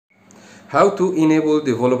How to enable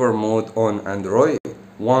developer mode on Android.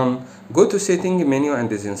 1. Go to setting menu and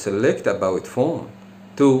then select about phone.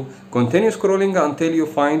 2. Continue scrolling until you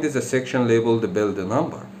find the section labeled build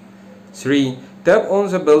number. 3. Tap on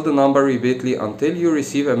the build number repeatedly until you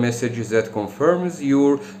receive a message that confirms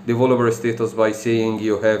your developer status by saying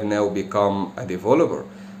you have now become a developer.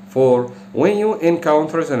 4. When you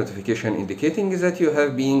encounter the notification indicating that you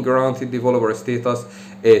have been granted developer status,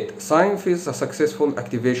 it signifies a successful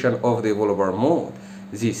activation of developer mode.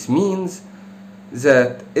 This means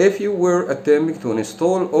that if you were attempting to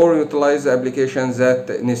install or utilize the application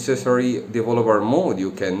that necessary developer mode,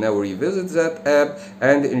 you can now revisit that app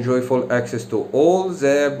and enjoy full access to all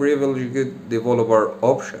the privileged developer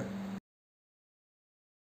options.